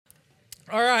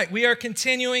All right, we are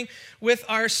continuing with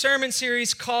our sermon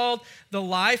series called The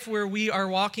Life, where we are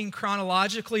walking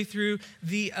chronologically through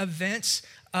the events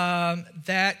of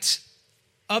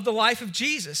the life of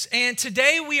Jesus. And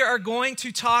today we are going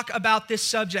to talk about this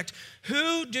subject.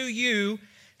 Who do you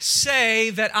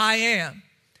say that I am?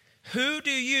 Who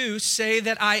do you say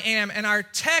that I am? And our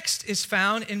text is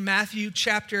found in Matthew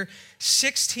chapter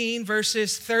 16,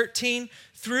 verses 13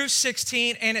 through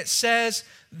 16, and it says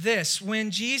this: when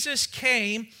Jesus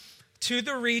came to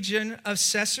the region of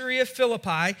Caesarea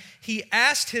Philippi, he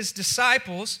asked his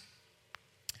disciples,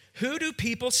 "Who do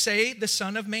people say the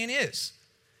Son of Man is?"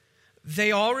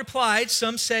 They all replied,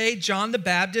 "Some say John the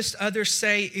Baptist, others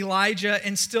say Elijah,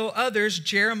 and still others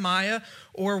Jeremiah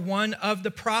or one of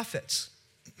the prophets."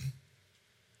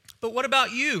 "But what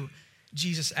about you?"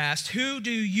 Jesus asked. "Who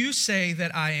do you say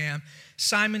that I am?"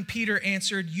 Simon Peter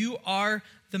answered, "You are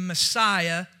the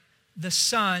Messiah, the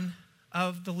Son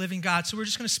of the living God." So we're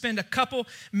just going to spend a couple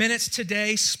minutes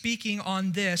today speaking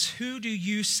on this. Who do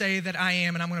you say that I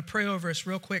am? And I'm going to pray over us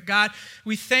real quick. God,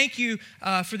 we thank you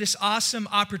for this awesome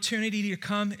opportunity to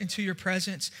come into your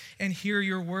presence and hear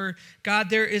your word.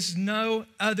 God, there is no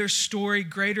other story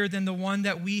greater than the one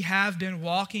that we have been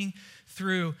walking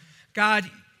through.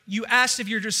 God, you asked of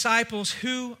your disciples,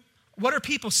 what are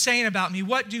people saying about me?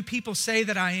 What do people say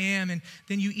that I am? And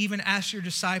then you even asked your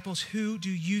disciples, who do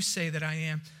you say that I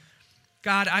am?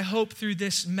 God, I hope through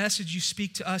this message you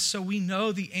speak to us so we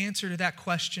know the answer to that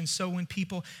question. So when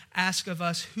people ask of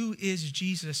us, who is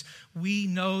Jesus? We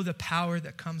know the power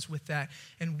that comes with that,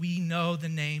 and we know the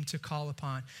name to call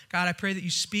upon. God, I pray that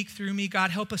you speak through me. God,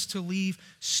 help us to leave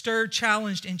stirred,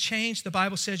 challenged, and changed. The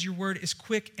Bible says your word is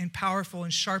quick and powerful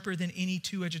and sharper than any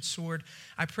two-edged sword.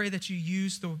 I pray that you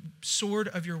use the sword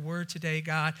of your word today,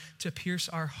 God, to pierce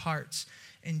our hearts.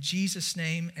 In Jesus'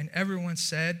 name, and everyone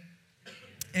said,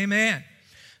 amen.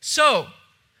 So,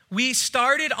 we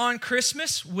started on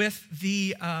Christmas with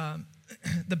the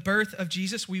birth of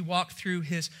Jesus. We walked through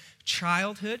his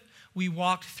childhood. We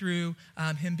walked through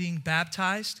him being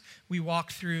baptized. We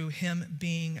walked through him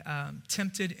being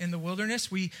tempted in the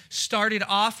wilderness. We started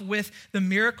off with the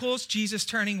miracles, Jesus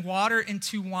turning water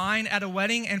into wine at a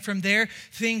wedding. And from there,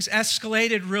 things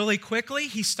escalated really quickly.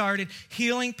 He started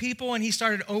healing people, and he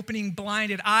started opening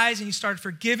blinded eyes, and he started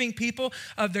forgiving people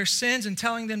of their sins and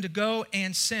telling them to go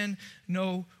and sin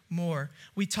no more.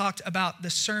 We talked about the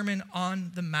Sermon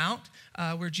on the Mount,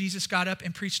 where Jesus got up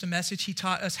and preached a message. He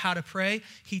taught us how to pray.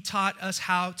 He taught us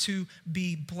how to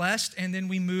be blessed. And then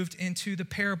we moved into the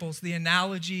parables, the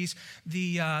analogies,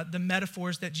 the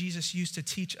metaphors that Jesus used to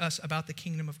teach us about the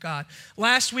kingdom of God.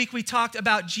 Last week, we talked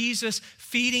about Jesus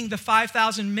feeding the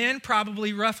 5,000 men,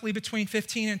 probably roughly between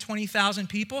 15 and 20,000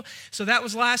 people. So that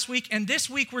was last week. And this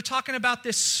week, we're talking about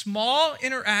this small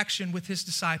interaction with his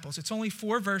disciples. It's only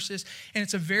 4 verses, and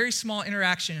it's a very small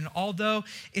interaction. And although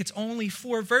it's only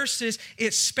 4 verses,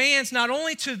 it spans not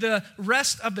only to the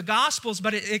rest of the Gospels,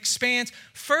 but it expands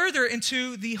further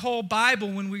into the whole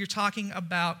Bible when we are talking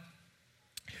about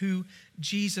who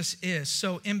Jesus is.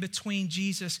 So in between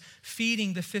Jesus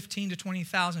feeding the 15 to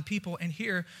 20,000 people, and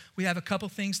here we have a couple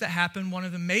things that happen. One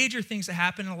of the major things that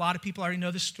happened, and a lot of people already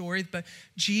know the story, but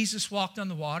Jesus walked on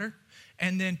the water.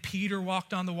 And then Peter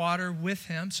walked on the water with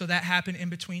him. So that happened in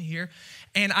between here.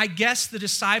 And I guess the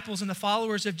disciples and the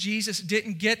followers of Jesus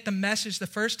didn't get the message the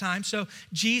first time. So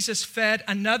Jesus fed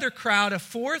another crowd of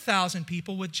 4,000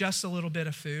 people with just a little bit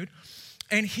of food.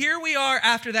 And here we are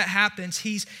after that happens.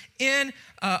 He's in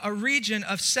a region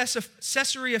of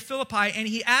Caesarea Philippi, and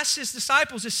he asks his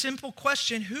disciples a simple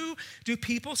question: who do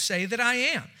people say that I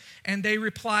am? And they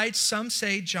replied, some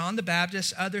say John the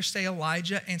Baptist, others say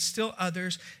Elijah, and still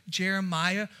others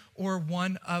Jeremiah or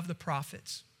one of the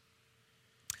prophets.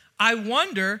 I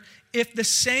wonder if the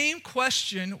same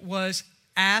question was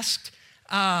asked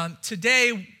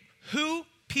today,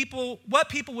 what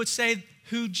people would say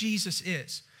who Jesus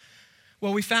is.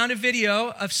 Well, we found a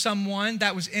video of someone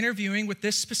that was interviewing with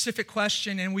this specific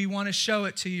question, and we want to show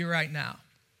it to you right now.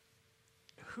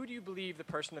 Who do you believe the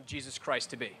person of Jesus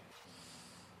Christ to be?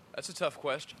 That's a tough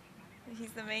question. He's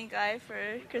the main guy for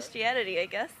Christianity, I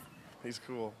guess. He's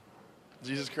cool.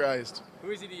 Jesus Christ.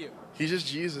 Who is he to you? He's just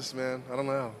Jesus, man. I don't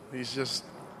know. This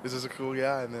is a cool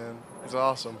guy, man. He's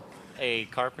awesome. A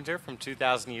carpenter from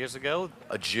 2,000 years ago.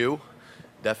 A Jew,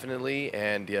 definitely,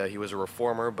 and yeah, he was a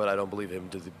reformer, but I don't believe him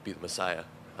to be the Messiah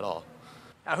at all.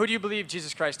 Who do you believe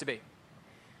Jesus Christ to be?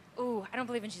 Ooh, I don't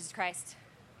believe in Jesus Christ.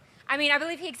 I mean, I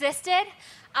believe he existed,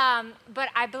 but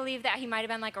I believe that he might have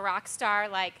been like a rock star,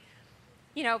 like,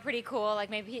 you know, pretty cool. Like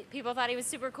maybe people thought he was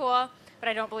super cool, but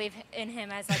I don't believe in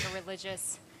him as like a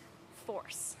religious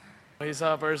force. He's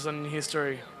a person in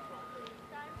history.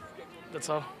 That's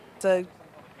all. It's a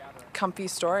comfy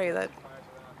story that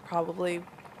probably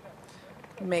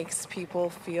makes people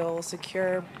feel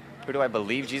secure. Who do I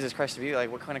believe Jesus Christ to be?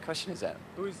 Like, what kind of question is that?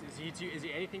 Is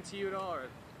he anything to you at all, or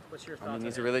what's your thoughts? I mean,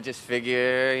 he's a religious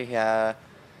figure. He he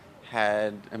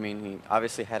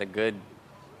obviously had a good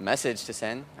message to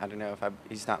send. I don't know if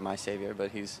he's not my savior,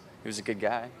 but he was a good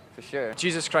guy, for sure.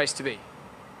 Jesus Christ to be.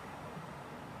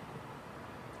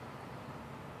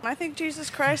 I think Jesus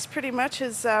Christ pretty much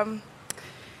is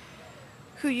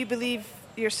who you believe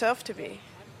yourself to be.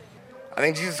 I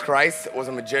think Jesus Christ was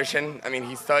a magician. I mean,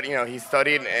 he studied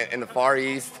in the Far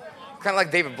East, kind of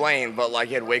like David Blaine, but like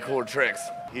he had way cooler tricks.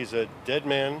 He's a dead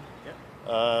man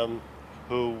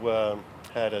who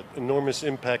had an enormous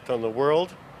impact on the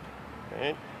world,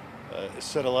 right?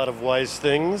 Said a lot of wise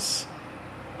things,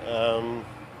 and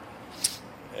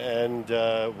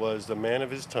was the man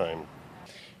of his time.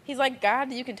 He's like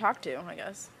God that you can talk to, I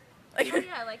guess. Like, Oh,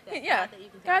 yeah, I like that. yeah,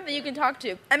 God that you can talk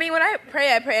to. I mean, when I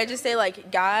pray, I just say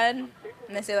like God,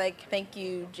 and I say like thank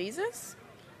you, Jesus.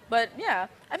 But yeah,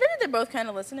 I think that they're both kind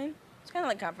of listening. It's kind of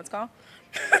like a conference call.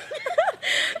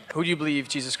 Who do you believe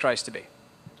Jesus Christ to be?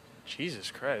 Jesus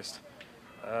Christ.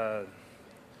 I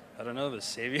don't know, the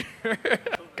Savior.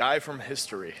 Guy from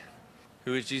history.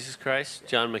 Who is Jesus Christ?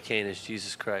 John McCain is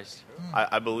Jesus Christ.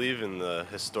 I believe in the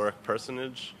historic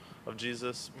personage of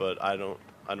Jesus, but I don't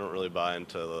really buy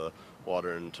into the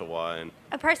water into wine.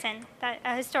 A person,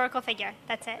 a historical figure.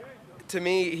 That's it. To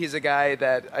me, he's a guy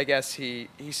that I guess he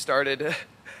started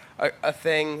a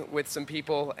thing with some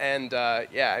people, and I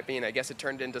guess it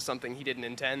turned into something he didn't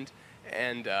intend,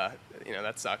 and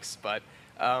that sucks. But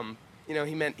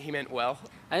he meant well.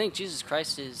 I think Jesus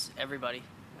Christ is everybody.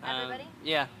 Everybody?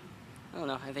 Yeah. I don't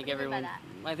know. I think everyone.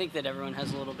 I think that everyone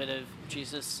has a little bit of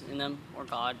Jesus in them, or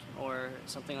God, or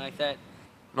something like that.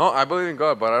 No, I believe in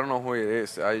God, but I don't know who it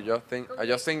is. I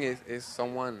just think it's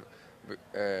someone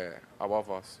above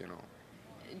us, you know.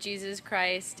 Jesus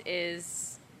Christ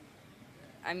is,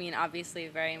 I mean, obviously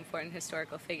a very important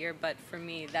historical figure, but for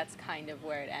me, that's kind of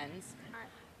where it ends.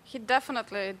 He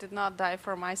definitely did not die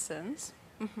for my sins.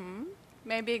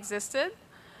 Maybe existed.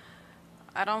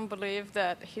 I don't believe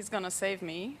that he's going to save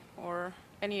me or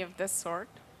any of this sort,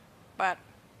 but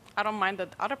I don't mind that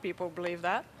other people believe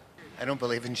that. I don't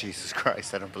believe in Jesus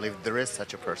Christ. I don't believe there is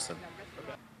such a person.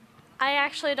 I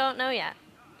actually don't know yet.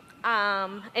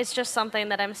 It's just something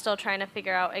that I'm still trying to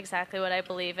figure out exactly what I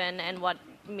believe in and what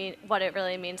it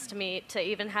really means to me to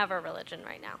even have a religion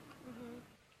right now.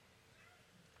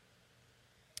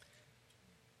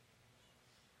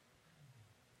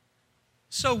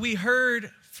 So we heard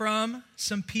from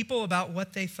some people about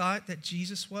what they thought that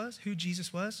Jesus was, who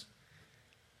Jesus was.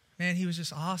 Man, he was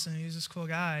just awesome. He was this cool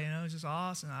guy, he was just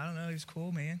awesome. I don't know, he was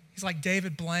cool, man. He's like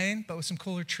David Blaine, but with some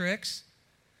cooler tricks.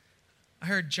 I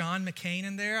heard John McCain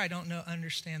in there. I don't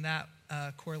understand that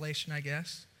correlation, I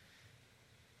guess.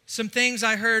 Some things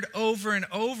I heard over and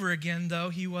over again, though.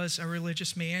 He was a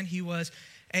religious man. He was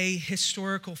a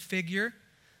historical figure,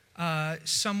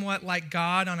 somewhat like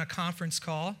God on a conference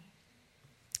call.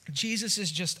 Jesus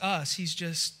is just us. He's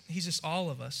just all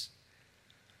of us.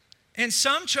 And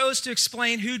some chose to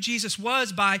explain who Jesus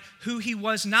was by who he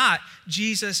was not.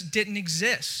 Jesus didn't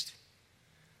exist.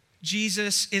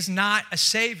 Jesus is not a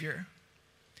savior.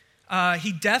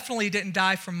 He definitely didn't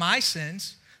die for my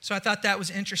sins. So I thought that was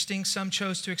interesting. Some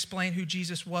chose to explain who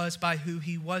Jesus was by who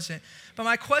he wasn't. But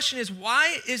my question is,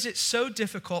 why is it so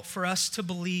difficult for us to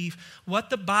believe what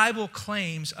the Bible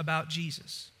claims about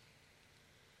Jesus?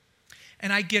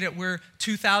 And I get it, we're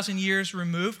 2,000 years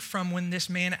removed from when this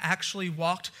man actually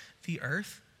walked the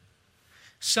earth.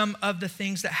 Some of the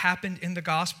things that happened in the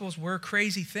Gospels were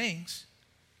crazy things.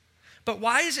 But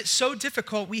why is it so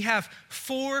difficult? We have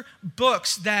 4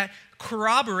 books that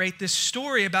corroborate this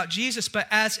story about Jesus, but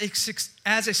as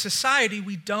a society,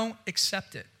 we don't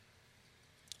accept it.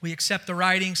 We accept the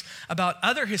writings about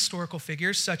other historical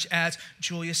figures, such as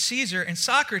Julius Caesar and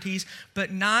Socrates,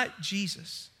 but not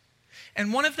Jesus.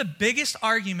 And one of the biggest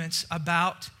arguments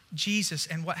about Jesus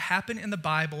and what happened in the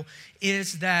Bible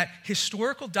is that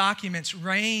historical documents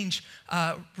writings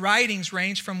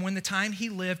range from when the time he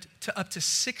lived to up to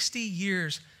 60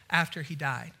 years after he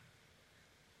died.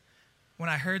 When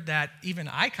I heard that, even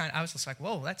I was just like,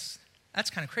 whoa, that's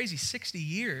kind of crazy, 60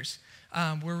 years.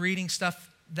 We're reading stuff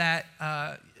that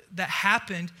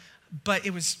happened, but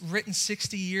it was written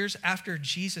 60 years after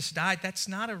Jesus died. That's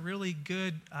not a really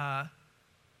good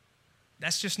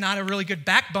That's just not a really good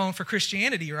backbone for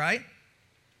Christianity, right?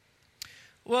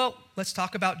 Well, let's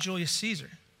talk about Julius Caesar.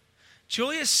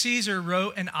 Julius Caesar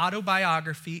wrote an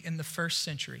autobiography in the 1st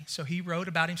century. So he wrote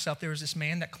about himself. There was this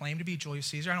man that claimed to be Julius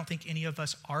Caesar. I don't think any of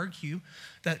us argue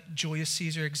that Julius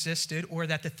Caesar existed or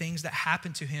that the things that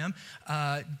happened to him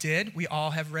did. We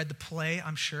all have read the play,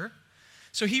 I'm sure.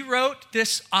 So he wrote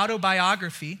this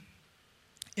autobiography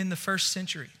in the 1st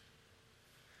century.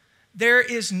 There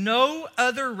is no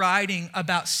other writing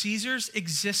about Caesar's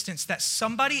existence that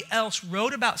somebody else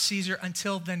wrote about Caesar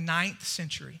until the 9th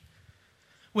century.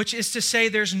 Which is to say,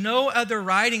 there's no other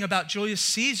writing about Julius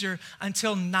Caesar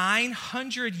until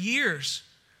 900 years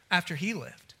after he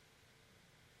lived.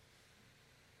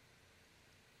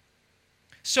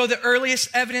 So the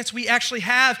earliest evidence we actually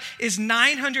have is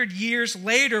 900 years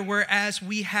later, whereas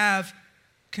we have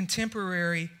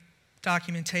contemporary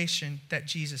documentation that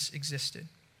Jesus existed.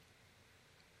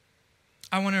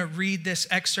 I want to read this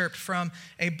excerpt from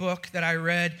a book that I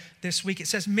read this week. It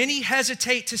says, many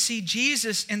hesitate to see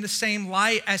Jesus in the same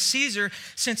light as Caesar,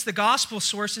 since the gospel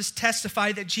sources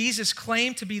testify that Jesus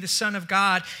claimed to be the Son of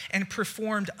God and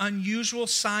performed unusual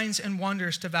signs and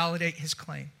wonders to validate his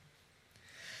claim.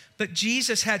 But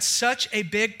Jesus had such a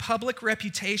big public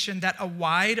reputation that a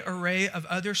wide array of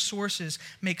other sources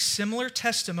make similar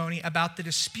testimony about the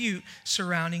dispute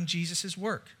surrounding Jesus'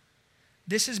 work.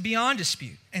 This is beyond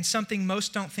dispute and something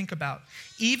most don't think about.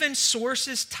 Even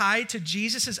sources tied to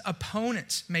Jesus'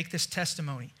 opponents make this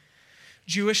testimony.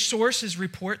 Jewish sources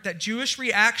report that Jewish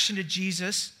reaction to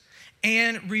Jesus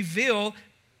and reveal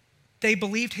they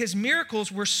believed his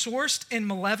miracles were sourced in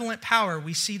malevolent power.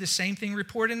 We see the same thing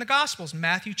reported in the Gospels,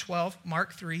 Matthew 12,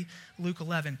 Mark 3, Luke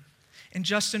 11. In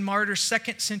Justin Martyr's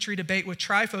 2nd century debate with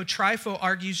Trypho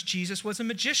argues Jesus was a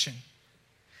magician.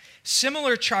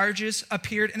 Similar charges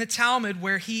appeared in the Talmud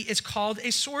where he is called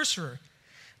a sorcerer.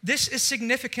 This is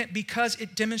significant because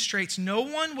it demonstrates no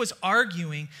one was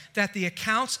arguing that the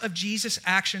accounts of Jesus'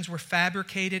 actions were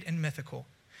fabricated and mythical.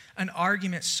 An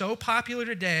argument so popular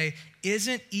today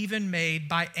isn't even made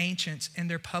by ancients in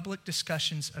their public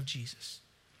discussions of Jesus.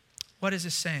 What is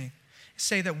this saying? It's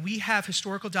saying that we have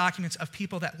historical documents of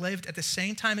people that lived at the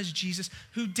same time as Jesus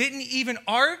who didn't even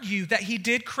argue that he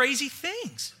did crazy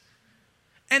things.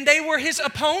 And they were his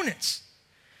opponents.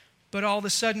 But all of a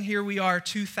sudden, here we are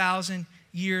 2,000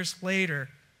 years later.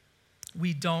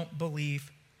 We don't believe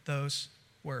those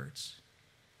words.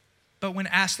 But when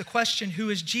asked the question, who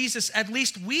is Jesus? At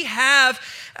least we have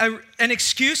an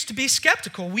excuse to be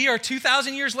skeptical. We are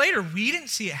 2,000 years later. We didn't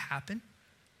see it happen.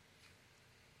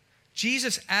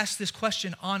 Jesus asked this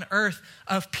question on earth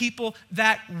of people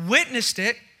that witnessed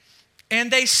it, and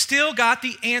they still got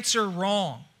the answer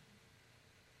wrong.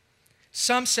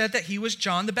 Some said that he was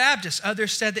John the Baptist.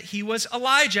 Others said that he was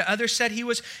Elijah. Others said he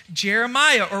was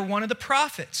Jeremiah or one of the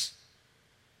prophets.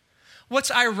 What's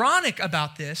ironic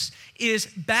about this is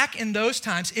back in those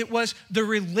times, it was the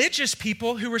religious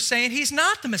people who were saying he's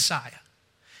not the Messiah.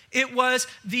 It was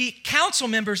the council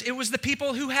members. It was the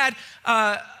people who had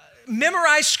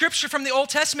memorized scripture from the Old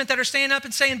Testament that are standing up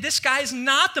and saying this guy is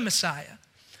not the Messiah.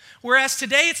 Whereas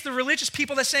today, it's the religious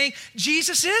people that are saying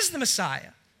Jesus is the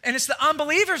Messiah. And it's the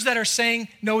unbelievers that are saying,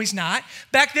 no, he's not.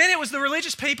 Back then, it was the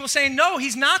religious people saying, no,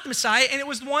 he's not the Messiah. And it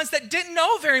was the ones that didn't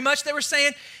know very much that were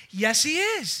saying, yes, he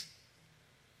is.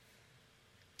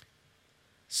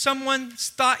 Someone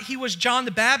thought he was John the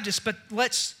Baptist, but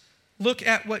let's look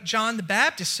at what John the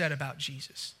Baptist said about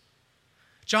Jesus.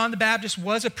 John the Baptist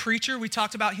was a preacher. We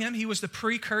talked about him. He was the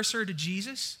precursor to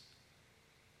Jesus.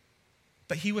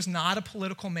 But he was not a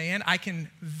political man. I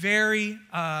can very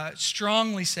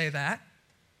strongly say that.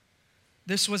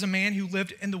 This was a man who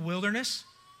lived in the wilderness.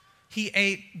 He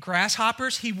ate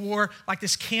grasshoppers. He wore like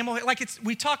this camel,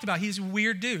 we talked about, he's a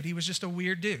weird dude. He was just a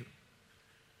weird dude.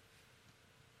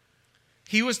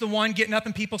 He was the one getting up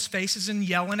in people's faces and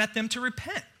yelling at them to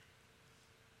repent.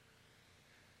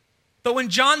 But when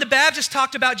John the Baptist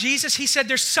talked about Jesus, he said,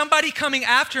 there's somebody coming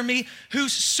after me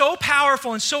who's so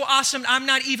powerful and so awesome, I'm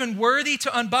not even worthy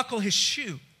to unbuckle his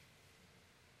shoe.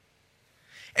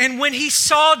 And when he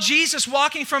saw Jesus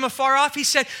walking from afar off, he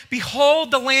said,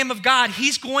 behold the Lamb of God.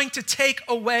 He's going to take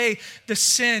away the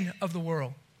sin of the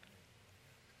world.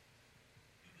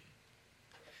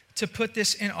 To put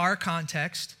this in our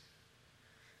context,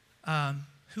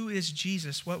 who is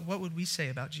Jesus? What would we say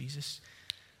about Jesus?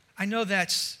 I know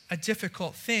that's a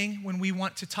difficult thing when we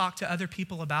want to talk to other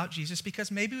people about Jesus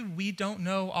because maybe we don't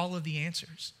know all of the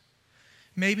answers.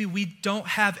 Maybe we don't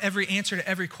have every answer to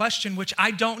every question, which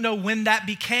I don't know when that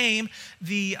became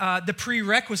the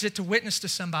prerequisite to witness to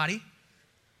somebody.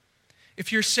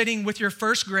 If you're sitting with your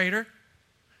first grader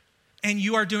and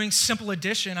you are doing simple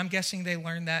addition, I'm guessing they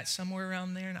learned that somewhere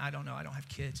around there. And I don't know, I don't have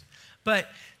kids. But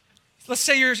Let's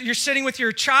say you're sitting with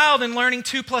your child and learning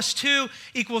 2 + 2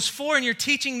 = 4, and you're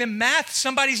teaching them math.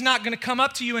 Somebody's not going to come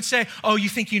up to you and say, oh, you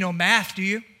think you know math, do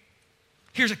you?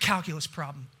 Here's a calculus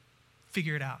problem.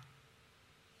 Figure it out.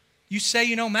 You say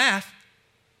you know math.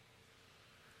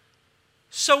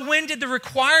 So when did the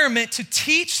requirement to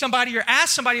teach somebody or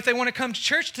ask somebody if they want to come to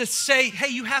church to say, hey,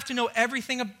 you have to know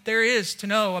everything there is to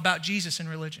know about Jesus and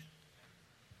religion?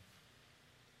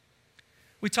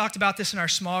 We talked about this in our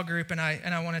small group, and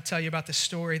I want to tell you about the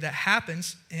story that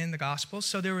happens in the Gospels.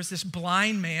 So there was this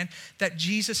blind man that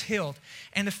Jesus healed,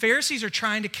 and the Pharisees are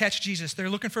trying to catch Jesus.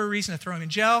 They're looking for a reason to throw him in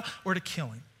jail or to kill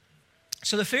him.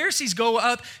 So the Pharisees go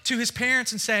up to his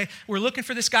parents and say, we're looking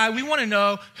for this guy. We want to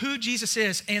know who Jesus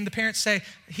is. And the parents say,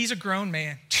 he's a grown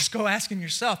man. Just go ask him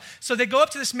yourself. So they go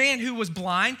up to this man who was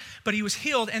blind, but he was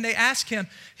healed. And they ask him,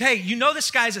 hey, you know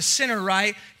this guy's a sinner,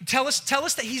 right? Tell us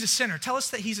that he's a sinner. Tell us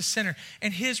that he's a sinner.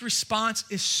 And his response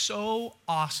is so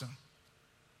awesome.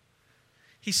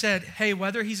 He said, hey,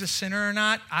 whether he's a sinner or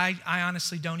not, I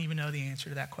honestly don't even know the answer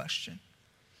to that question.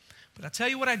 But I'll tell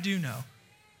you what I do know.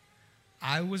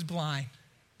 I was blind,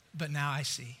 but now I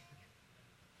see.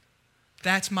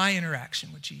 That's my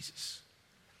interaction with Jesus.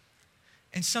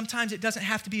 And sometimes it doesn't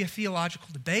have to be a theological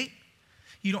debate.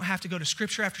 You don't have to go to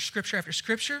scripture after scripture after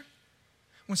scripture.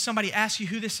 When somebody asks you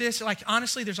who this is, like,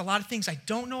 honestly, there's a lot of things I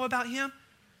don't know about him,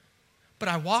 but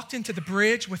I walked into the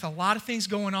bridge with a lot of things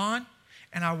going on,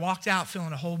 and I walked out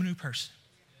feeling a whole new person.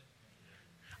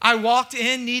 I walked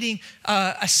in needing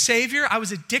a savior. I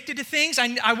was addicted to things.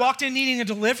 I walked in needing a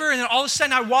deliverer, and then all of a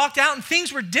sudden I walked out and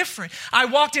things were different. I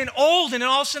walked in old, and then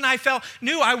all of a sudden I felt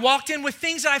new. I walked in with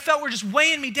things that I felt were just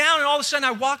weighing me down, and all of a sudden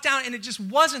I walked out and it just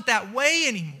wasn't that way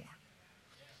anymore.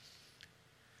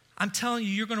 I'm telling you,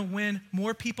 you're going to win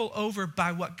more people over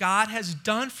by what God has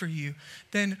done for you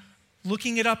than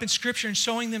looking it up in Scripture and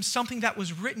showing them something that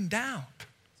was written down.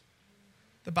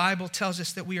 The Bible tells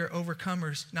us that we are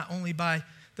overcomers not only by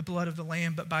the blood of the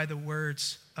Lamb, but by the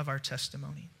words of our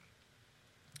testimony.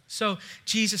 So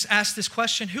Jesus asked this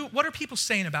question, what are people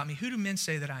saying about me? Who do men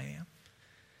say that I am?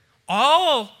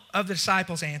 All of the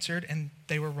disciples answered, and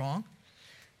they were wrong.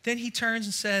 Then he turns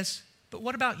and says, but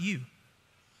what about you?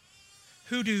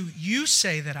 Who do you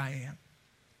say that I am?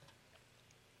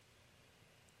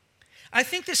 I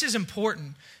think this is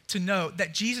important to note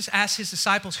that Jesus asked his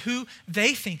disciples who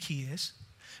they think he is.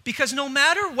 Because no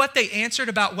matter what they answered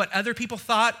about what other people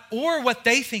thought or what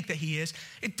they think that he is,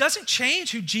 it doesn't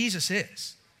change who Jesus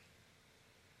is.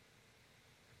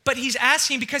 But he's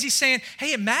asking because he's saying,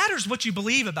 hey, it matters what you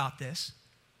believe about this.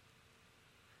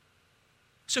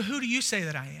 So who do you say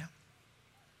that I am?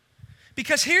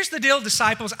 Because here's the deal,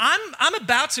 disciples. I'm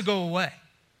about to go away.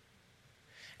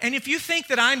 And if you think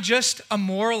that I'm just a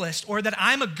moralist or that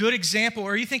I'm a good example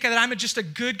or you think that I'm just a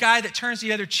good guy that turns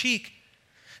the other cheek,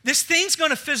 this thing's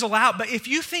going to fizzle out, but if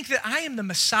you think that I am the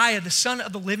Messiah, the Son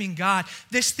of the living God,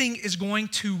 this thing is going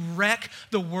to wreck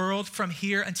the world from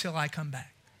here until I come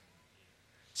back.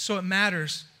 So it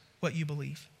matters what you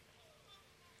believe.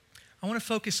 I want to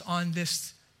focus on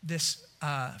this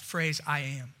phrase, I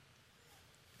am.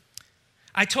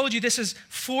 I told you this is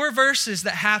 4 verses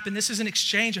that happen. This is an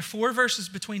exchange of 4 verses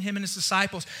between him and his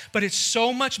disciples, but it's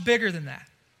so much bigger than that.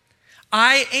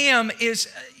 I am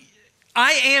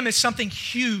is something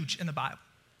huge in the Bible.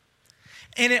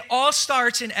 And it all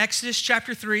starts in Exodus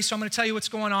chapter 3. So I'm going to tell you what's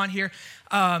going on here.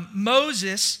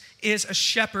 Moses is a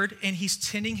shepherd and he's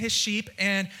tending his sheep.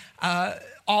 And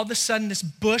all of a sudden this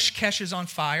bush catches on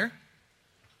fire.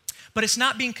 But it's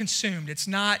not being consumed. It's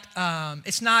not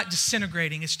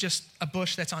disintegrating. It's just a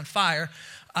bush that's on fire.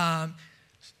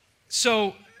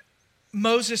 So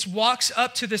Moses walks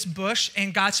up to this bush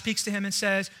and God speaks to him and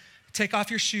says, take off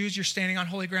your shoes, you're standing on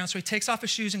holy ground. So he takes off his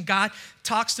shoes and God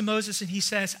talks to Moses and he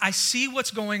says, I see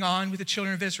what's going on with the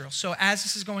children of Israel. So as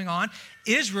this is going on,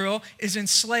 Israel is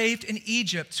enslaved in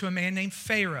Egypt to a man named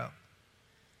Pharaoh.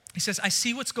 He says, I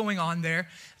see what's going on there.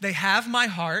 They have my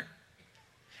heart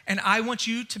and I want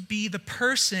you to be the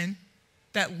person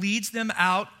that leads them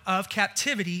out of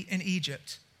captivity in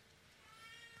Egypt.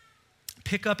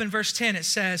 Pick up in verse 10, it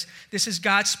says, this is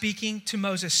God speaking to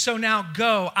Moses. So now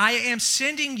go, I am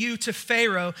sending you to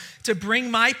Pharaoh to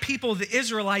bring my people, the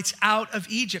Israelites, out of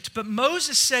Egypt. But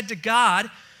Moses said to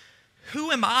God,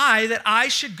 who am I that I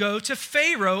should go to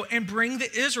Pharaoh and bring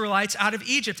the Israelites out of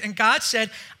Egypt? And God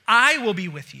said, I will be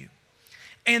with you.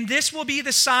 And this will be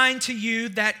the sign to you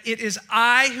that it is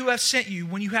I who have sent you.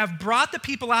 When you have brought the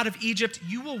people out of Egypt,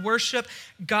 you will worship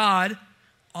God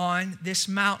on this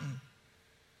mountain.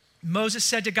 Moses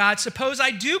said to God, suppose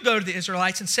I do go to the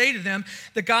Israelites and say to them,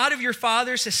 the God of your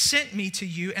fathers has sent me to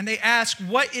you, and they ask,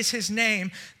 what is his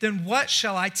name? Then what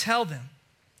shall I tell them?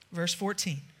 Verse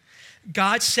 14.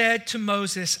 God said to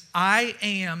Moses, I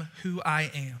am who I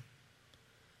am.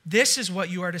 This is what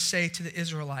you are to say to the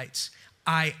Israelites.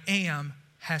 I am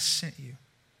has sent you.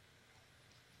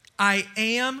 I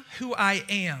am who I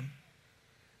am.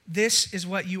 This is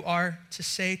what you are to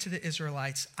say to the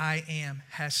Israelites. I am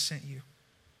has sent you.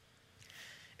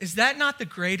 Is that not the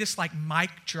greatest mic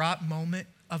drop moment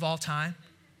of all time?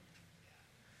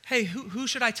 Hey, who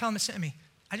should I tell him to send me?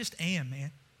 I just am,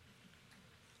 man.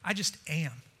 I just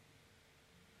am.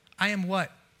 I am what?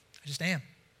 I just am.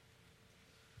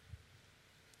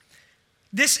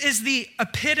 This is the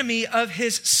epitome of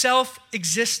his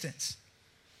self-existence.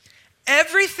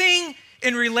 Everything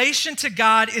in relation to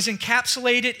God is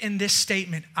encapsulated in this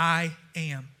statement, I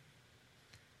am.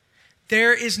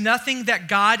 There is nothing that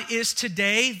God is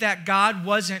today that God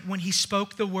wasn't when he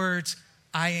spoke the words,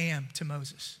 I am, to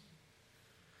Moses.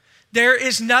 There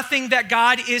is nothing that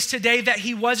God is today that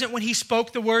he wasn't when he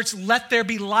spoke the words, let there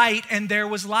be light, and there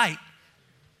was light.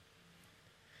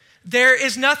 There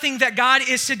is nothing that God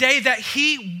is today that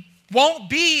he won't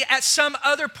be at some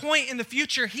other point in the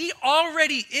future. He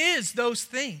already is those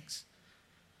things.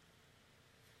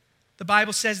 The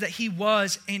Bible says that he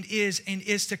was and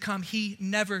is to come. He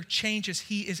never changes.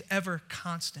 He is ever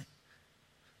constant.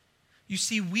 You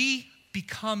see, we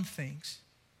become things.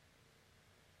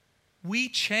 We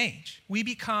change. We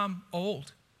become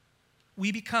old.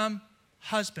 We become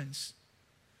husbands.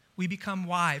 We become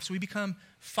wives. We become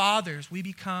fathers. We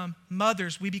become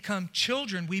mothers. We become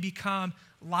children. We become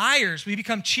liars. We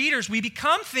become cheaters. We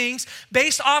become things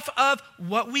based off of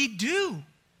what we do.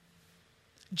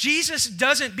 Jesus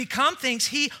doesn't become things.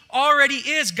 He already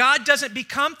is. God doesn't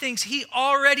become things. He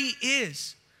already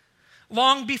is.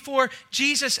 Long before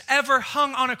Jesus ever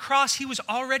hung on a cross, he was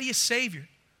already a Savior.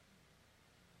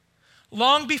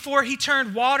 Long before he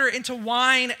turned water into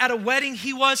wine at a wedding,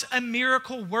 he was a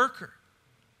miracle worker.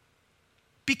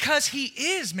 Because he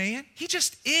is, man. He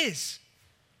just is.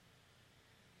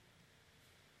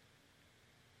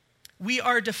 We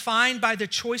are defined by the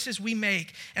choices we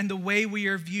make and the way we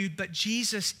are viewed, but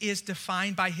Jesus is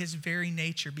defined by his very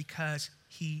nature because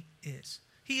he is.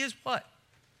 He is what?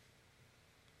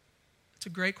 It's a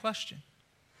great question.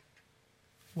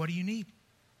 What do you need?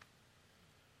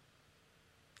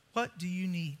 What do you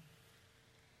need?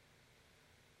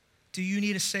 Do you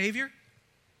need a Savior?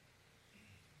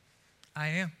 I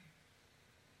am.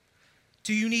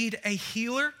 Do you need a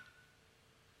healer?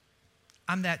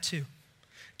 I'm that too.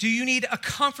 Do you need a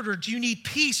comforter? Do you need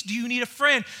peace? Do you need a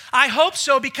friend? I hope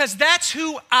so, because that's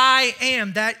who I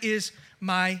am. That is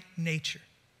my nature.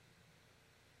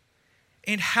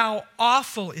 And how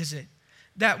awful is it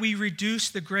that we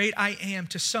reduce the great I am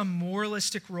to some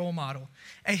moralistic role model,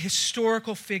 a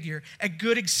historical figure, a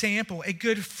good example, a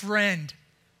good friend.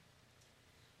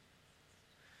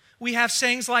 We have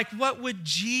sayings like, what would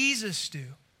Jesus do?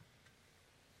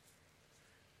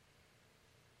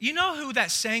 You know who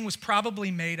that saying was probably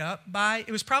made up by?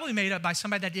 It was probably made up by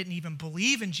somebody that didn't even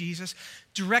believe in Jesus,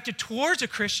 directed towards a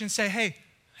Christian, say,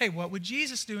 hey, what would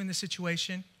Jesus do in this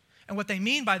situation? And what they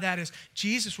mean by that is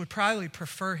Jesus would probably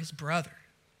prefer his brother.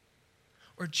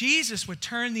 Or Jesus would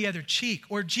turn the other cheek.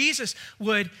 Or Jesus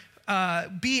would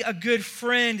be a good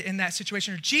friend in that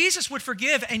situation. Or Jesus would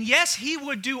forgive. And yes, he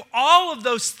would do all of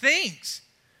those things.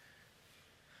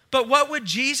 But what would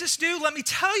Jesus do? Let me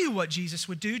tell you what Jesus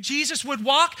would do. Jesus would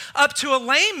walk up to a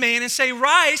lame man and say,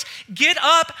 rise, get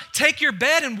up, take your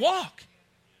bed and walk.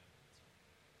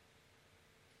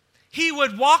 He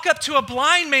would walk up to a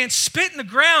blind man, spit in the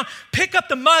ground, pick up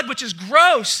the mud, which is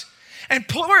gross, and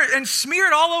pour it and smear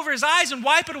it all over his eyes and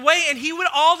wipe it away, and he would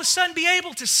all of a sudden be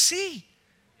able to see.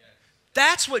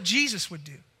 That's what Jesus would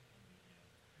do.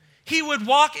 He would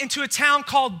walk into a town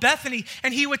called Bethany,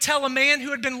 and he would tell a man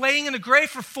who had been laying in the grave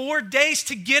for 4 days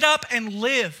to get up and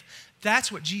live. That's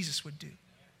what Jesus would do.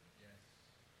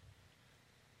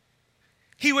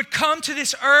 He would come to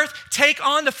this earth, take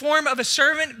on the form of a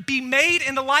servant, be made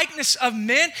in the likeness of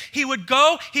men. He would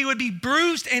go, he would be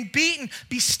bruised and beaten,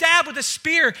 be stabbed with a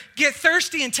spear, get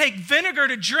thirsty and take vinegar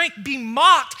to drink, be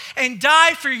mocked and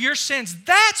die for your sins.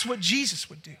 That's what Jesus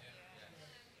would do.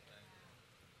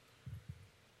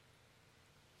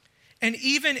 And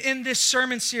even in this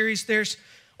sermon series, there's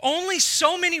only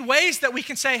so many ways that we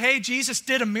can say, hey, Jesus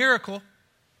did a miracle.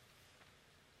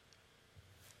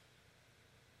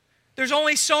 There's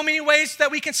only so many ways that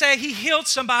we can say he healed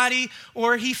somebody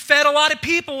or he fed a lot of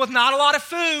people with not a lot of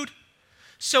food.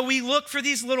 So we look for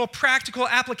these little practical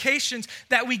applications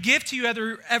that we give to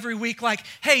you every week, like,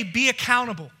 hey, be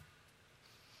accountable.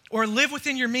 or live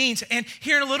within your means. And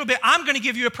here in a little bit, I'm going to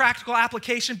give you a practical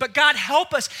application. But God,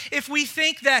 help us if we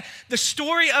think that the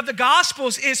story of the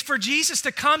Gospels is for Jesus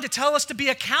to come to tell us to be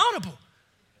accountable.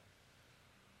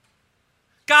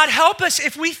 God, help us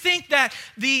if we think that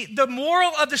the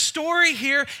moral of the story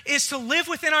here is to live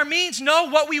within our means. No,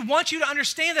 what we want you to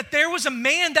understand that there was a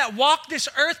man that walked this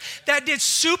earth that did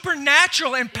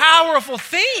supernatural and powerful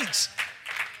things.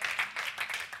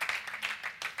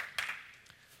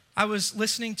 I was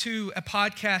listening to a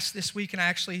podcast this week, and I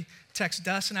actually texted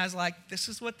Dustin, and I was like, this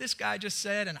is what this guy just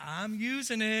said, and I'm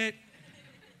using it.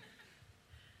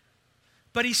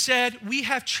 But he said, we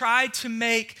have tried to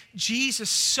make Jesus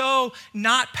so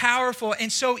not powerful and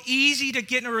so easy to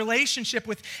get in a relationship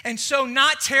with and so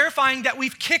not terrifying that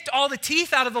we've kicked all the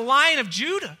teeth out of the Lion of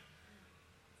Judah.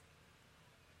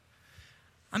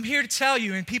 I'm here to tell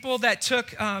you, and people that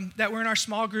that were in our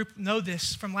small group know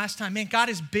this from last time, man, God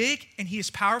is big and he is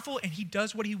powerful and he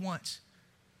does what he wants.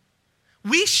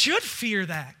 We should fear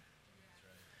that.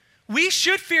 We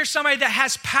should fear somebody that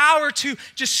has power to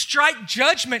just strike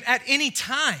judgment at any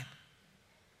time.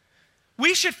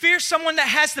 We should fear someone that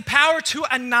has the power to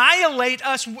annihilate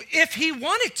us if he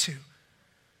wanted to.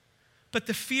 But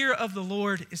the fear of the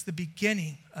Lord is the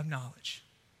beginning of knowledge.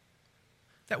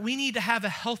 That we need to have a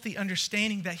healthy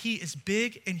understanding that he is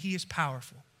big and he is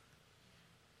powerful.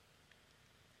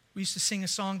 We used to sing a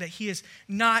song that he is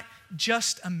not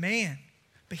just a man,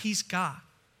 but he's God.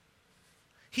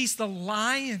 He's the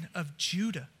Lion of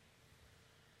Judah.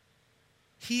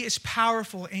 He is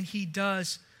powerful and he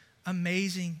does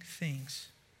amazing things.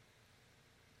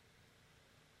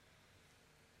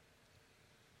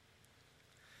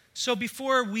 So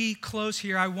before we close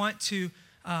here, I want to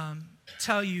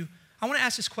tell you, I want to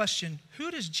ask this question.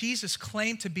 Who does Jesus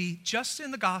claim to be just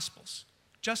in the Gospels?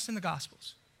 Just in the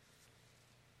Gospels.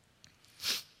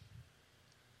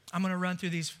 I'm going to run through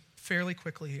these fairly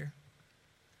quickly here.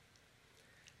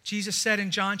 Jesus said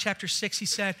in John chapter 6, he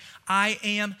said, I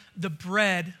am the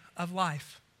bread of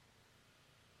life.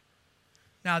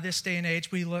 Now, this day and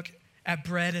age, we look at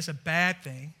bread as a bad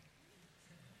thing.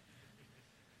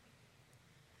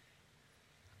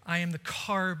 I am the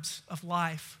carbs of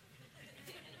life.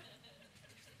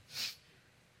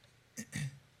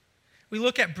 We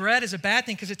look at bread as a bad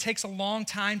thing because it takes a long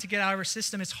time to get out of our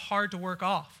system. It's hard to work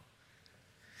off.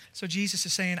 So Jesus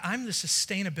is saying, I'm the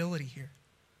sustainability here.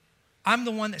 I'm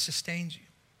the one that sustains you.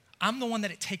 I'm the one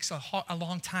that it takes a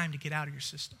long time to get out of your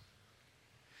system.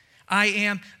 I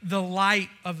am the light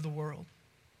of the world.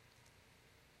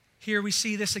 Here we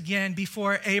see this again.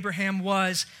 Before Abraham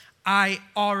was, I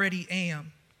already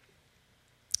am.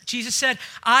 Jesus said,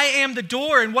 I am the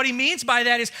door. And what he means by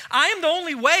that is, I am the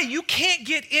only way. You can't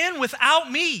get in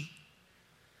without me.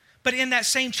 But in that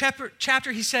same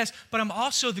chapter, he says, but I'm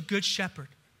also the good shepherd.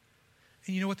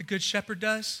 And you know what the good shepherd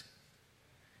does?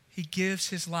 He gives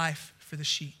his life for the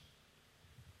sheep.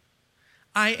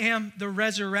 I am the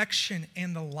resurrection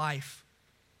and the life.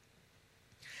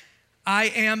 I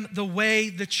am the way,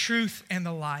 the truth, and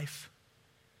the life.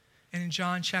 And in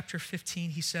John chapter 15,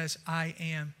 he says, I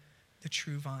am the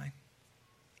true vine.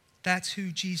 That's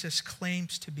who Jesus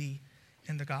claims to be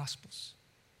in the Gospels.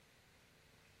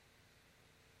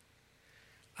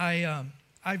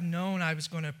 I've known I was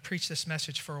going to preach this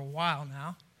message for a while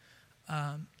now.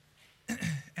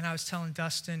 And I was telling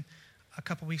Dustin a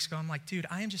couple weeks ago, I'm like, dude,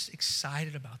 I am just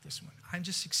excited about this one. I'm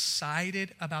just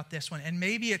excited about this one. And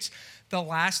maybe it's the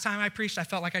last time I preached, I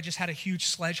felt like I just had a huge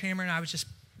sledgehammer and I was just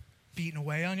beating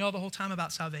away on y'all the whole time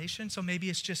about salvation. So maybe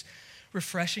it's just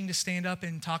refreshing to stand up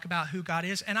and talk about who God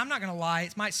is. And I'm not going to lie,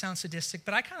 it might sound sadistic,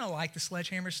 but I kind of like the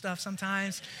sledgehammer stuff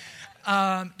sometimes.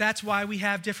 That's why we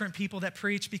have different people that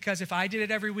preach, because if I did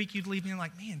it every week, you'd leave me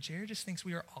like, man, Jared just thinks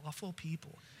we are awful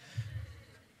people.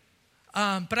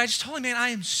 But I just told him, man, I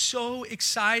am so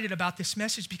excited about this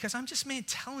message because I'm just, man,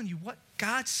 telling you what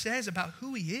God says about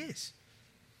who he is.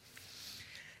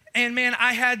 And man,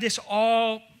 I had this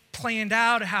all planned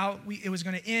out, how it was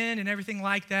going to end and everything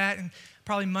like that. And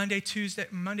probably Monday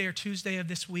or Tuesday of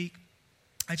this week,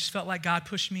 I just felt like God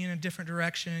pushed me in a different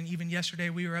direction. And even yesterday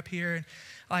we were up here and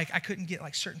like I couldn't get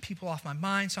like certain people off my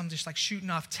mind, so I'm just like shooting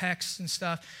off texts and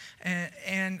stuff.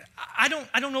 And I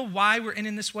don't know why we're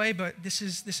ending this way, but this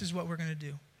is what we're going to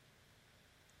do.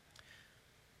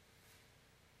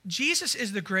 Jesus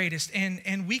is the greatest,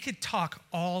 and we could talk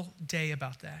all day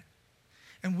about that.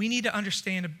 And we need to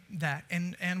understand that.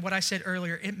 And what I said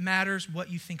earlier, it matters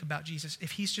what you think about Jesus.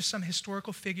 If he's just some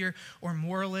historical figure or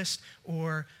moralist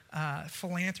or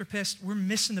philanthropist, we're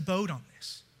missing the boat on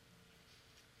this.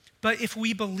 But if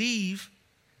we believe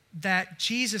that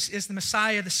Jesus is the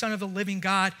Messiah, the Son of the living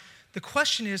God, The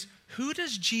question is, who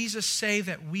does Jesus say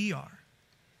that we are?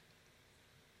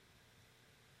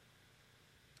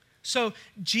 So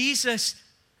Jesus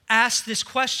asked this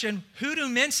question, who do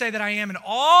men say that I am? And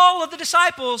all of the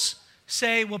disciples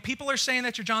say, well, people are saying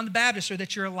that you're John the Baptist, or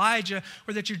that you're Elijah,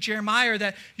 or that you're Jeremiah, or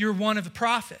that you're one of the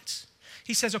prophets.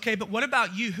 He says, okay, but what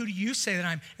about you? Who do you say that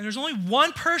I am? And there's only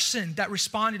one person that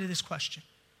responded to this question.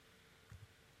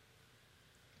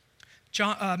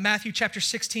 Matthew chapter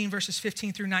 16, verses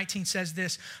 15 through 19 says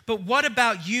this, but what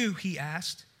about you, he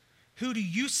asked, who do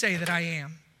you say that I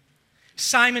am?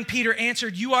 Simon Peter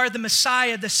answered, you are the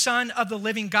Messiah, the Son of the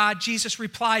living God. Jesus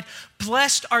replied,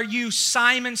 blessed are you,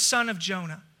 Simon, son of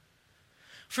Jonah.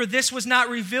 For this was not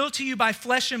revealed to you by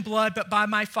flesh and blood, but by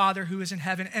my Father who is in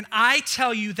heaven. And I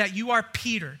tell you that you are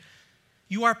Peter.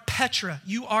 You are Petra.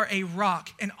 You are a rock.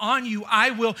 And on you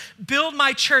I will build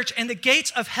my church, and the gates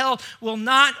of hell will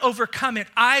not overcome it.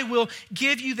 I will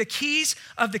give you the keys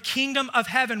of the kingdom of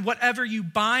heaven. Whatever you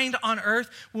bind on earth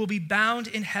will be bound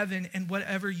in heaven, and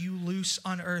whatever you loose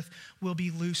on earth will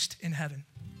be loosed in heaven.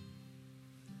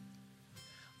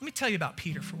 Let me tell you about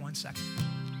Peter for 1 second.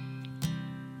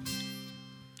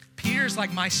 Peter is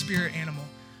like my spirit animal.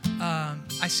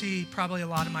 I see probably a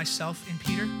lot of myself in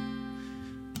Peter.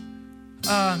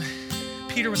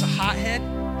 Peter was a hothead.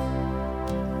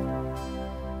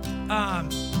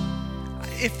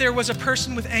 If there was a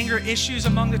person with anger issues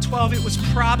among the 12, it was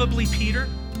probably Peter.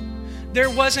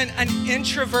 There wasn't an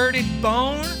introverted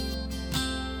bone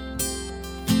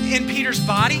in Peter's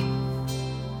body.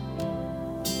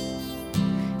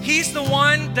 He's the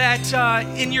one that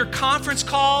in your conference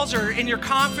calls or in your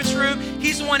conference room,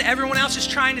 he's the one everyone else is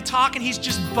trying to talk, and he's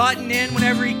just butting in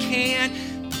whenever he can,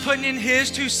 putting in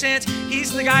his 2 cents.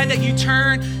 He's the guy that you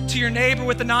turn to your neighbor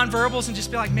with the nonverbals and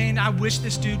just be like, man, I wish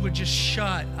this dude would just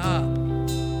shut up.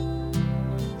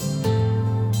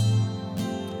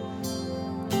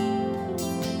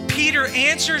 Peter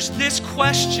answers this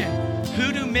question,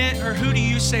 who do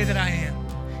you say that I am?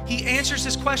 He answers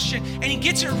this question and he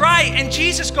gets it right, and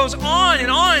Jesus goes on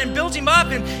and builds him up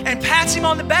and pats him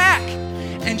on the back.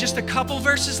 And just a couple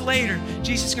verses later,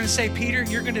 Jesus is going to say, Peter,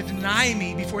 you're going to deny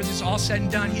me before this is all said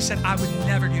and done. He said, I would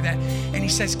never do that. And he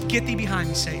says, get thee behind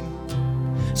me,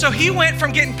 Satan. So he went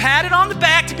from getting patted on the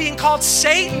back to being called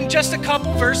Satan just a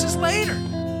couple verses later.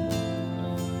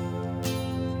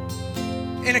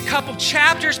 In a couple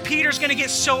chapters, Peter's going to get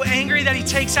so angry that he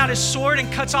takes out his sword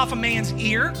and cuts off a man's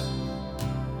ear.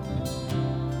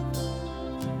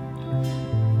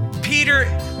 Peter,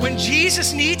 when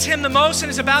Jesus needs him the most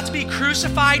and is about to be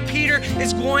crucified, Peter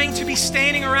is going to be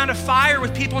standing around a fire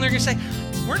with people, and they're going to say,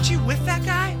 weren't you with that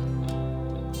guy?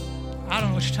 I don't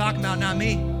know what you're talking about, not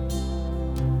me.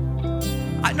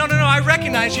 No, I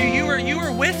recognize you. You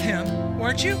were with him,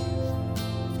 weren't you?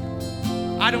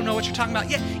 I don't know what you're talking about.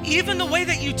 Yeah, even the way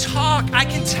that you talk, I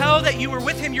can tell that you were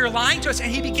with him. You're lying to us. And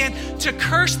he began to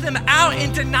curse them out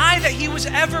and deny that he was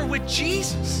ever with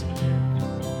Jesus.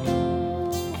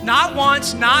 Not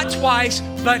once, not twice,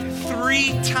 but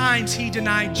 3 times he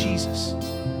denied Jesus.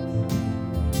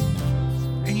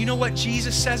 And you know what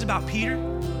Jesus says about Peter?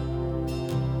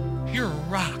 You're a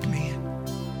rock, man.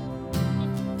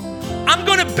 I'm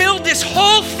going to build this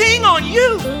whole thing on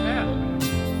you.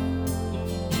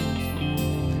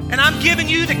 And I'm giving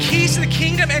you the keys to the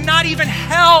kingdom, and not even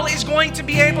hell is going to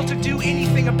be able to do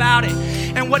anything about it.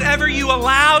 And whatever you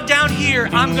allow down here,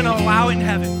 I'm going to allow it in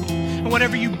heaven. And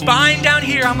whatever you bind down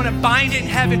here, I'm going to bind it in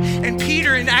heaven. And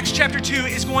Peter in Acts chapter 2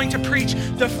 is going to preach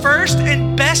the first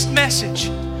and best message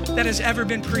that has ever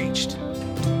been preached.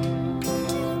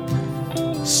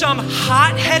 Some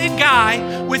hot-headed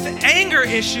guy with anger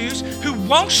issues who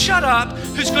won't shut up,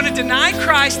 who's going to deny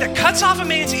Christ, that cuts off a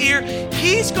man's ear,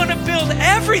 he's going to build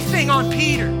everything on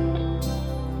Peter.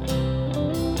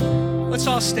 Let's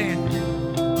all stand.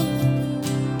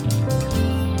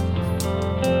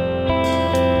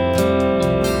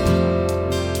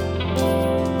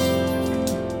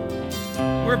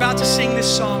 We're about to sing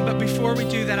this song, but before we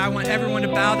do that, I want everyone to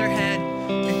bow their head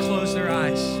and close their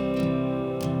eyes.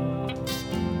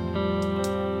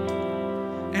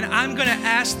 And I'm going to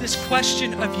ask this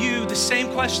question of you, the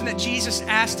same question that Jesus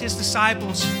asked his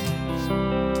disciples.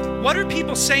 What are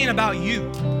people saying about you?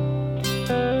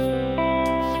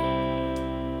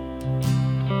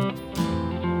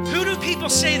 Who do people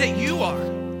say that you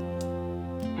are?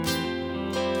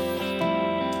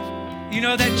 You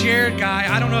know that Jared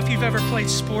guy, I don't know if you've ever played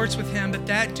sports with him, but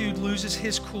that dude loses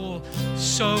his cool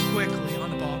so quickly on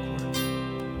the ball court.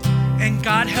 And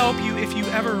God help you if you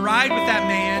ever ride with that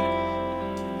man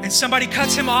and somebody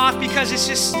cuts him off, because it's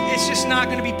just not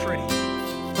going to be pretty.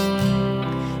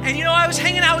 And you know, I was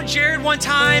hanging out with Jared one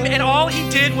time, and all he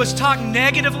did was talk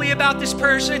negatively about this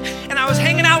person. And I was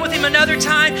hanging out with him another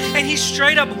time, and he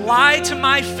straight up lied to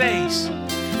my face.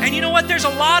 And you know what? There's a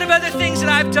lot of other things that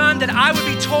I've done that I would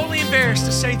be totally embarrassed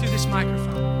to say through this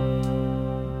microphone.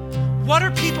 What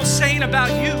are people saying about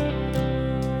you?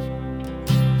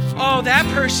 Oh, that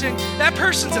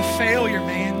person's a failure,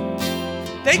 man.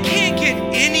 They can't get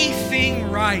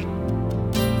anything right.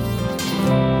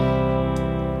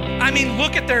 I mean,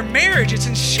 look at their marriage. It's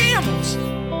in shambles.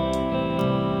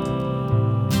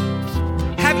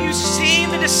 Have you seen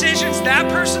the decisions that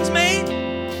person's made?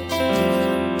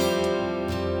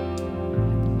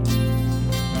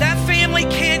 That family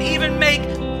can't even make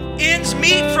ends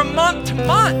meet from month to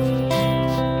month.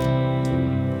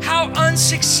 How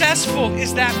unsuccessful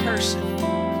is that person?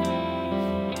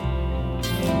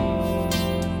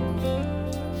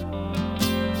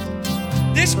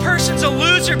 This person's a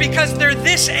loser because they're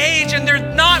this age and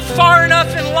they're not far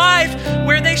enough in life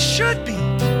where they should be.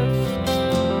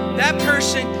 That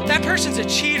person's a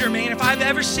cheater, man. If I've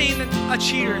ever seen a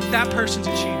cheater, that person's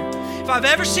a cheater. If I've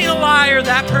ever seen a liar,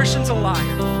 that person's a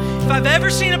liar. If I've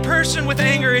ever seen a person with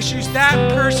anger issues,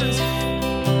 that person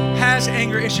has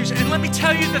anger issues. And let me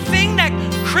tell you, the thing that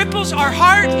cripples our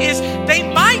heart is they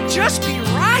might just be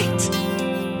right.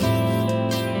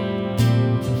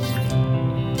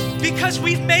 Because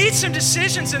we've made some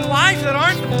decisions in life that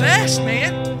aren't the best,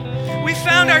 man. We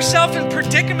found ourselves in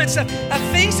predicaments of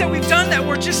things that we've done that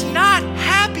we're just not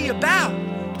happy about.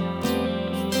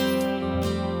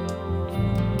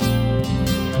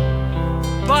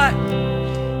 But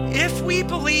if we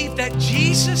believe that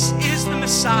Jesus is the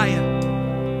Messiah,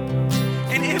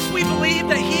 and if we believe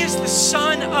that He is the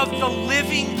Son of the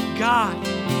living God,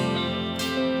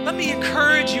 let me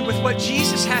encourage you with what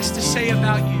Jesus has to say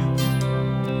about you.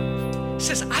 He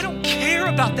says, I don't care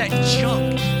about that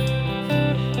junk.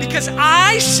 Because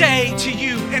I say to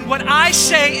you, and what I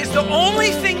say is the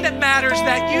only thing that matters,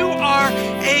 that you are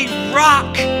a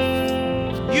rock.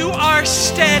 You are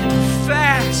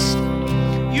steadfast.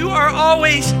 You are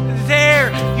always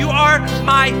there. You are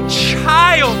my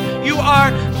child. You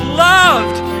are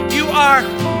loved. You are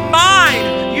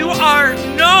mine. You are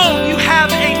known. You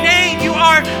have a name. You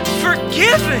are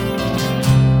forgiven.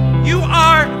 You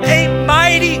are a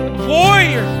mighty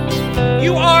warrior.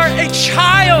 You are a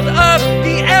child of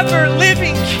the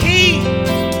ever-living King.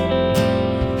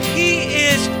 He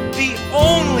is the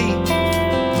only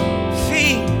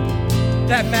thing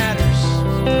that matters.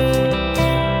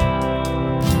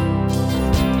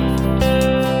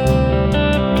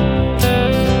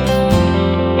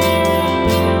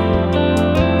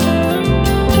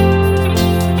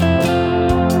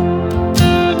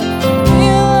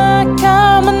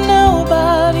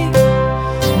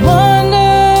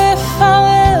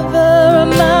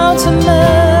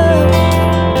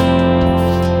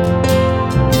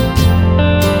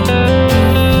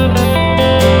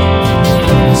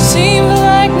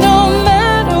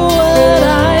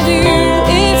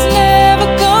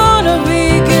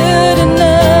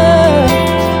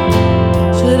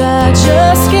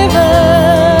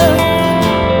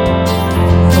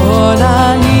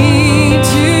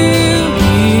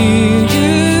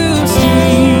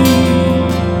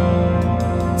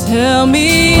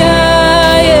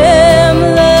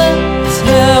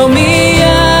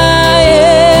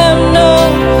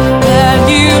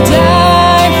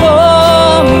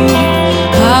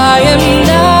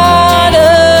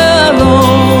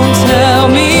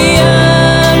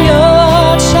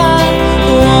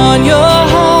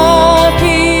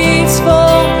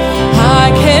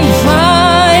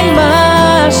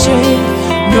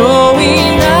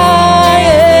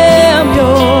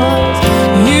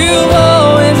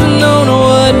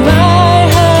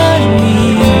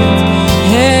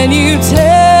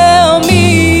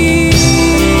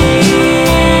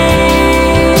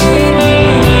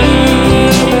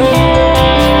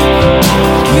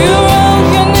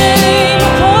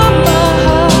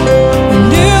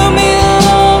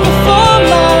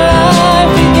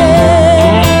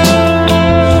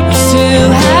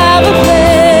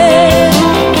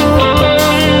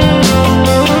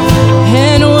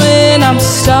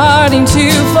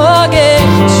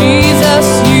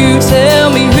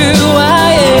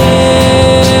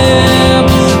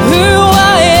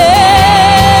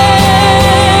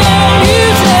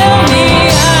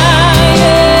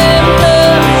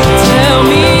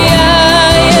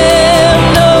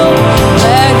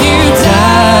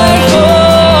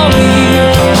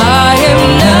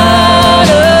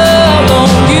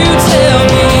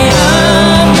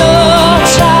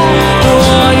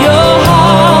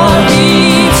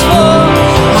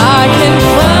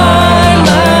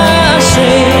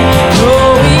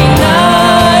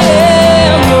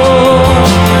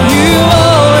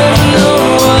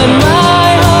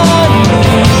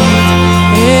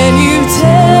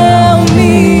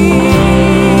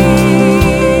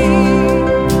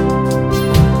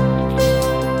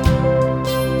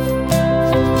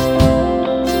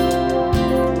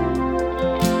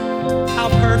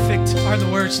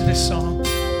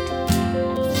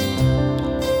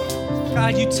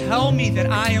 God, you tell me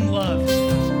that I am loved.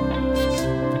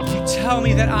 You tell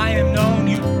me that I am known.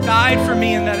 You died for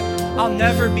me and that I'll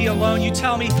never be alone. You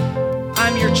tell me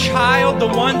I'm your child, the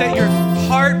one that your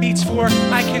heart beats for.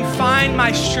 I can find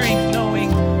my strength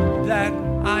knowing that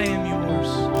I am yours.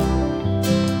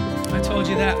 I told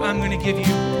you that I'm going to give you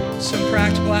some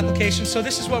practical applications. So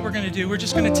this is what we're going to do. We're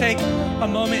just going to take a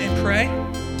moment and pray.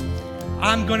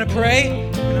 I'm going to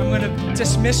pray, and I'm going to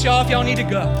dismiss y'all if y'all need to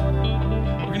go.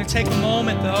 We're going to take a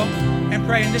moment, though, and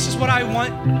pray. And this is what I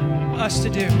want us to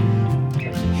do.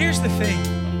 Here's the thing.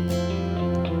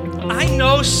 I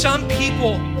know some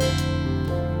people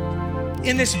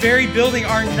in this very building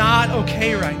are not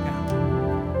okay right now.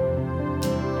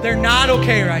 They're not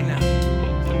okay right now.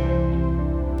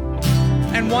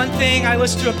 And one thing, I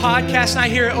listen to a podcast and I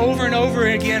hear it over and over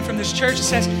again from this church that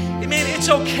says, man, it's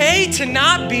okay to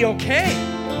not be okay.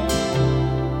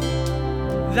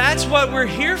 That's what we're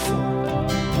here for.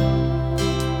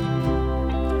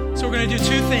 So we're going to do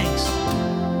two things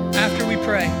after we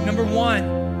pray. Number one,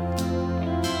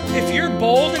 if you're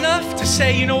bold enough to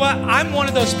say, you know what, I'm one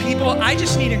of those people, I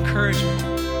just need encouragement,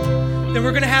 then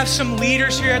we're going to have some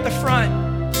leaders here at the front.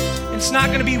 It's not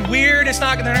going to be weird. They're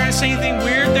not going to say anything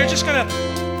weird. They're just going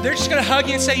to hug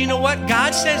you and say, you know what?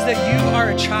 God says that you are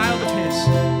a child of His.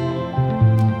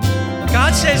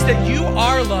 God says that you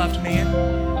are loved, man.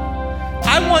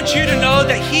 I want you to know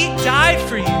that He died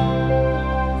for you.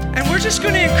 And we're just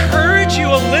going to encourage you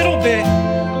a little bit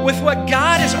with what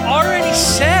God has already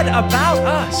said about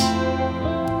us.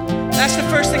 That's the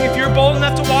first thing. If you're bold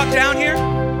enough to walk down here,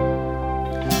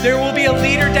 there will be a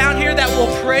leader down here that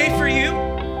will pray for you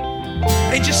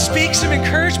and just speak some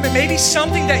encouragement, maybe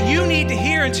something that you need to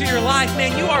hear into your life.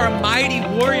 Man, you are a mighty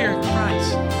warrior in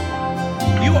Christ.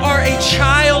 You are a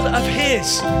child of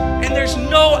His, and there's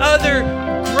no other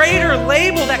greater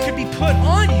label that could be put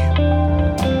on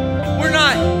you. We're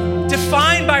not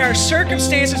defined by our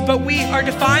circumstances, but we are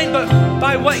defined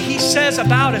by what He says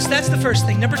about us. That's the first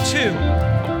thing. Number two,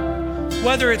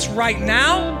 whether it's right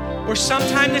now or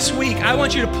sometime this week, I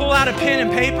want you to pull out a pen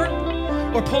and paper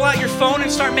or pull out your phone and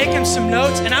start making some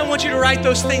notes, and I want you to write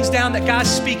those things down that God's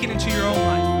speaking into your own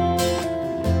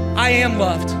life. I am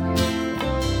loved.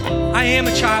 I am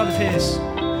a child of His.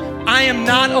 I am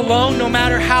not alone, no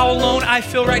matter how alone I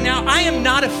feel right now. I am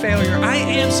not a failure. I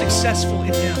am successful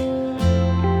in Him.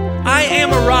 I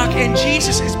am a rock, and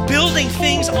Jesus is building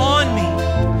things on me,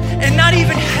 and not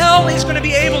even hell is going to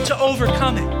be able to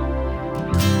overcome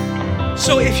it.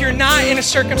 So if you're not in a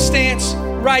circumstance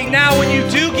right now, when you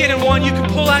do get in one, you can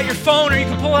pull out your phone or you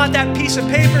can pull out that piece of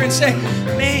paper and say,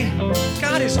 man,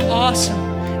 God is awesome,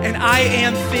 and I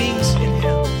am things in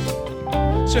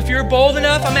Him. So if you're bold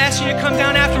enough, I'm asking you to come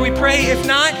down after we pray. If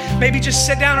not, maybe just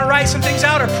sit down and write some things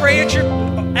out, or pray at your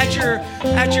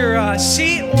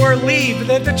seat, or leave.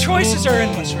 The choices are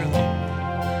endless, really.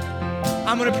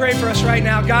 I'm going to pray for us right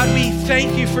now. God, we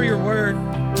thank you for your word.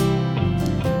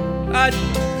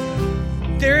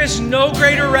 There is no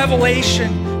greater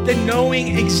revelation than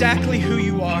knowing exactly who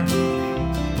you are.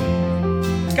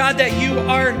 God, that you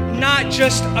are not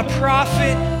just a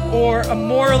prophet or a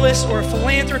moralist or a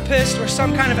philanthropist or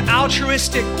some kind of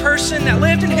altruistic person that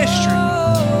lived in history.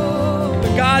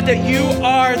 But God, that you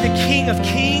are the King of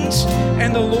Kings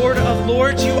and the Lord of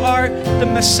Lords. You are the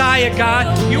Messiah,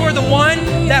 God. You are the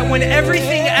one that when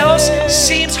everything else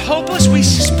seems hopeless, we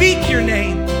speak your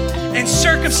name and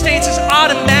circumstances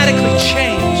automatically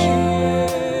change.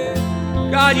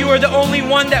 God, you are the only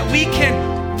one that we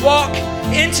can walk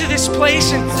into this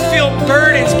place and feel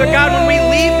burdens. But God, when we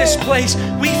leave this place,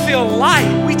 we feel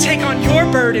light. We take on your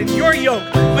burden, your yoke,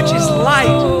 which is light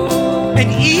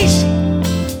and easy.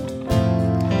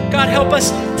 God, help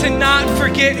us to not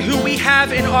forget who we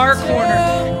have in our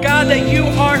corner. God, that you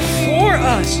are for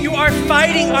us. You are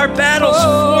fighting our battles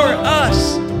for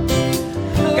us.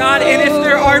 God, and if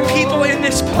there are people in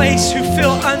this place who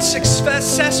feel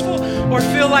unsuccessful or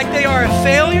feel like they are a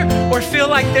failure or feel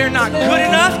like they're not good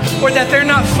enough or that they're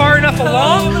not far enough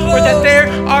along or that they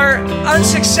are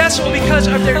unsuccessful because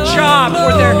of their job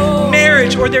or their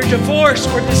marriage or their divorce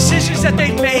or decisions that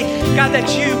they've made, God, that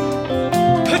you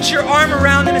put your arm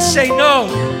around them and say, no,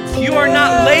 you are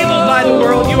not labeled by the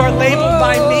world, you are labeled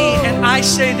by me, and I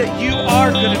say that you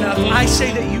are good enough. I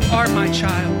say that you are my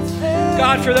child.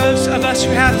 God, for those of us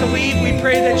who have to leave, we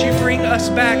pray that you bring us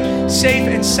back safe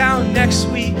and sound next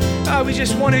week. God, we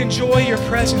just want to enjoy your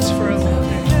presence for a little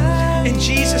bit. In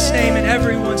Jesus' name, and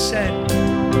everyone said,